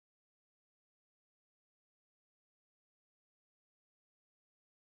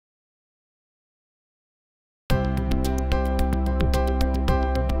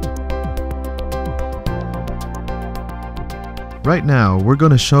Right now, we're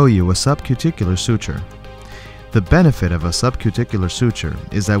going to show you a subcuticular suture. The benefit of a subcuticular suture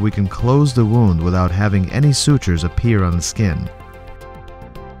is that we can close the wound without having any sutures appear on the skin.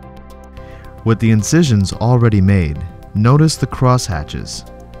 With the incisions already made, notice the crosshatches.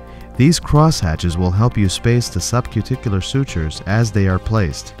 These crosshatches will help you space the subcuticular sutures as they are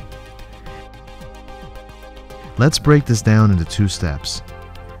placed. Let's break this down into two steps.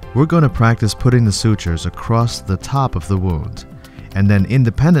 We're going to practice putting the sutures across the top of the wound, and then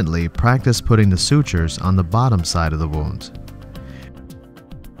independently practice putting the sutures on the bottom side of the wound.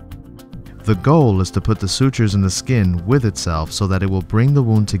 The goal is to put the sutures in the skin with itself so that it will bring the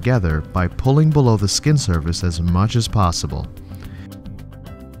wound together by pulling below the skin surface as much as possible.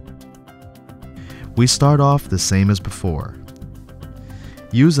 We start off the same as before.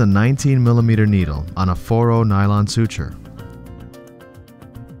 Use a 19mm needle on a 4/0 nylon suture.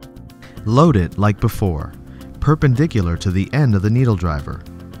 Load it like before, perpendicular to the end of the needle driver.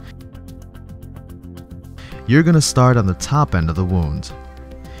 You're going to start on the top end of the wound.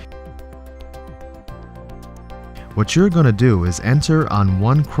 What you're going to do is enter on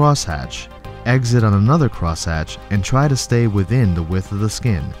one crosshatch, exit on another crosshatch, and try to stay within the width of the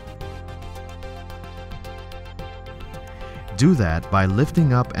skin. Do that by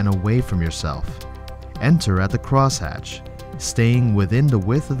lifting up and away from yourself. Enter at the crosshatch, staying within the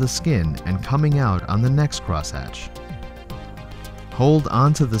width of the skin and coming out on the next crosshatch. Hold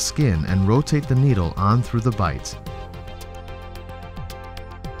onto the skin and rotate the needle on through the bite.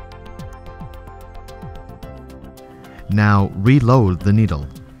 Now reload the needle.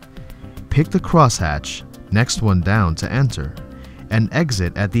 Pick the crosshatch, next one down to enter, and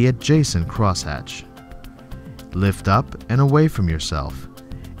exit at the adjacent crosshatch. Lift up and away from yourself.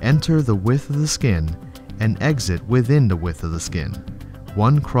 Enter the width of the skin and exit within the width of the skin,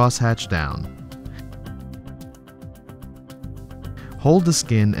 one crosshatch down. Hold the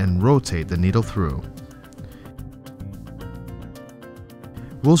skin and rotate the needle through.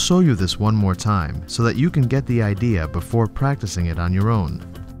 We'll show you this one more time so that you can get the idea before practicing it on your own.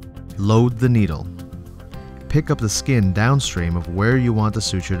 Load the needle. Pick up the skin downstream of where you want the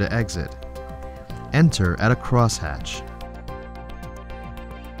suture to exit. Enter at a crosshatch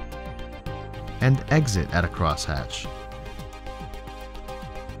and exit at a crosshatch.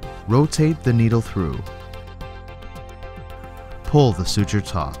 Rotate the needle through. Pull the suture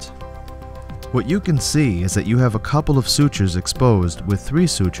taut. What you can see is that you have a couple of sutures exposed with 3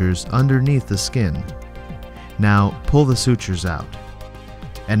 sutures underneath the skin. Now pull the sutures out.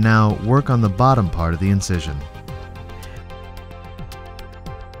 And now work on the bottom part of the incision.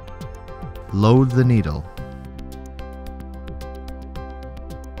 Load the needle.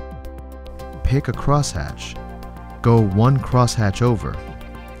 Pick a crosshatch. Go one crosshatch over.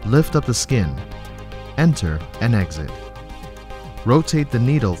 Lift up the skin. Enter and exit. Rotate the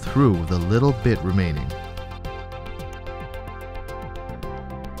needle through the little bit remaining.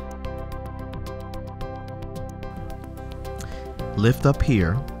 Lift up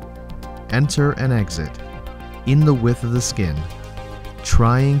here. Enter and exit in the width of the skin,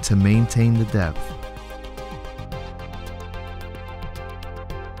 trying to maintain the depth.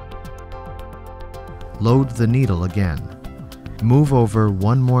 Load the needle again. Move over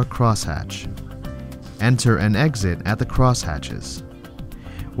one more crosshatch. Enter and exit at the crosshatches.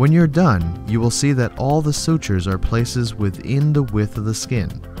 When you're done, you will see that all the sutures are places within the width of the skin.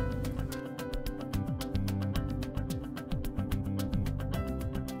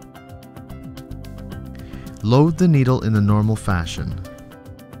 Load the needle in the normal fashion.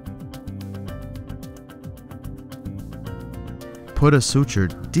 Put a suture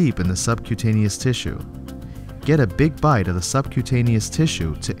deep in the subcutaneous tissue. Get a big bite of the subcutaneous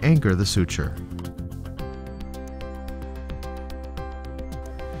tissue to anchor the suture.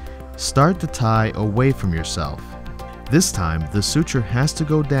 Start the tie away from yourself. This time, the suture has to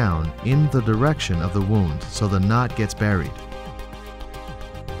go down in the direction of the wound so the knot gets buried.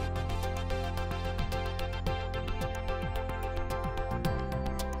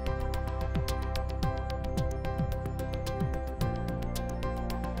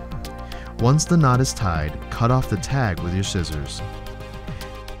 Once the knot is tied, cut off the tag with your scissors.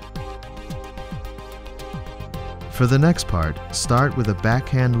 For the next part, start with a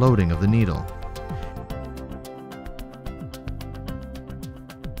backhand loading of the needle.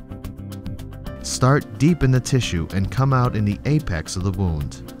 Start deep in the tissue and come out in the apex of the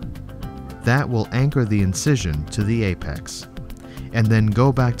wound. That will anchor the incision to the apex, and then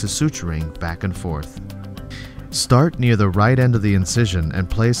go back to suturing back and forth. Start near the right end of the incision and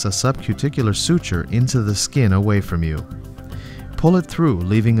place a subcuticular suture into the skin away from you. Pull it through,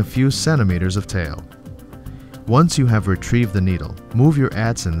 leaving a few centimeters of tail. Once you have retrieved the needle, move your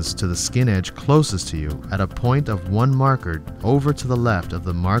adsense to the skin edge closest to you at a point of 1 marker over to the left of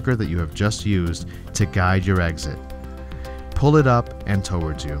the marker that you have just used to guide your exit. Pull it up and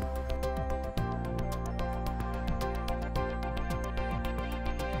towards you.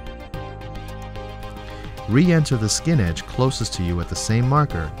 Re-enter the skin edge closest to you at the same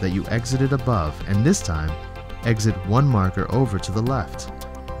marker that you exited above, and this time, exit 1 marker over to the left.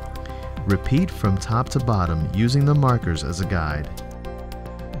 Repeat from top to bottom using the markers as a guide.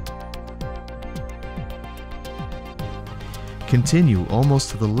 Continue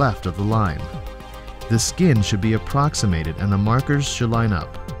almost to the left of the line. The skin should be approximated and the markers should line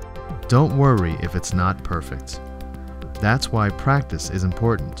up. Don't worry if it's not perfect. That's why practice is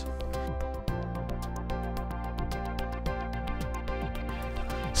important.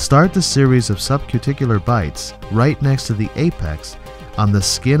 Start the series of subcuticular bites right next to the apex on the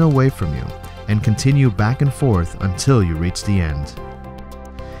skin away from you and continue back and forth until you reach the end.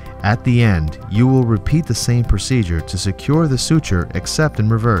 At the end, you will repeat the same procedure to secure the suture except in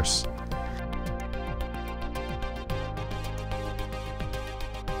reverse.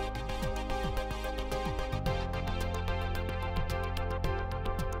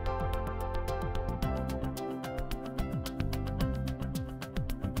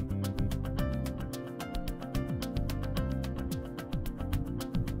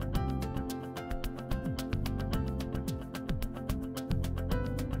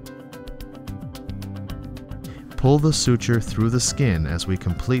 Pull the suture through the skin as we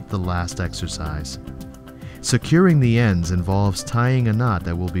complete the last exercise. Securing the ends involves tying a knot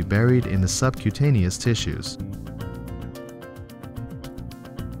that will be buried in the subcutaneous tissues.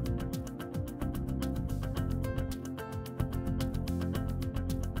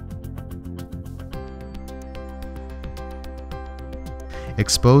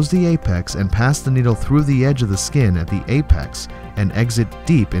 Expose the apex and pass the needle through the edge of the skin at the apex and exit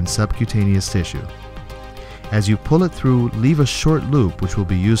deep in subcutaneous tissue. As you pull it through, leave a short loop which will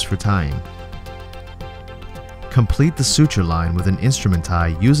be used for tying. Complete the suture line with an instrument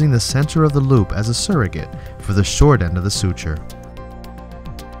tie using the center of the loop as a surrogate for the short end of the suture.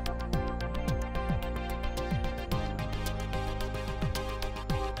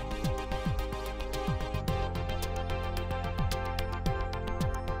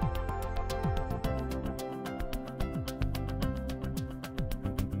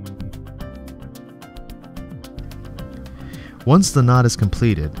 Once the knot is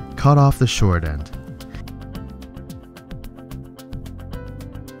completed, cut off the short end.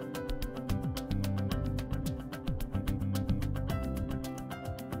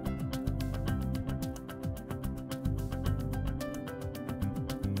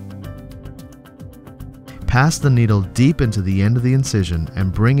 Pass the needle deep into the end of the incision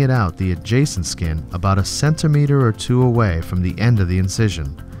and bring it out the adjacent skin about 1 centimeter or 2 away from the end of the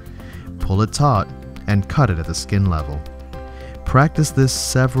incision. Pull it taut and cut it at the skin level. Practice this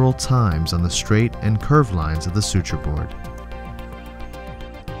several times on the straight and curved lines of the suture board.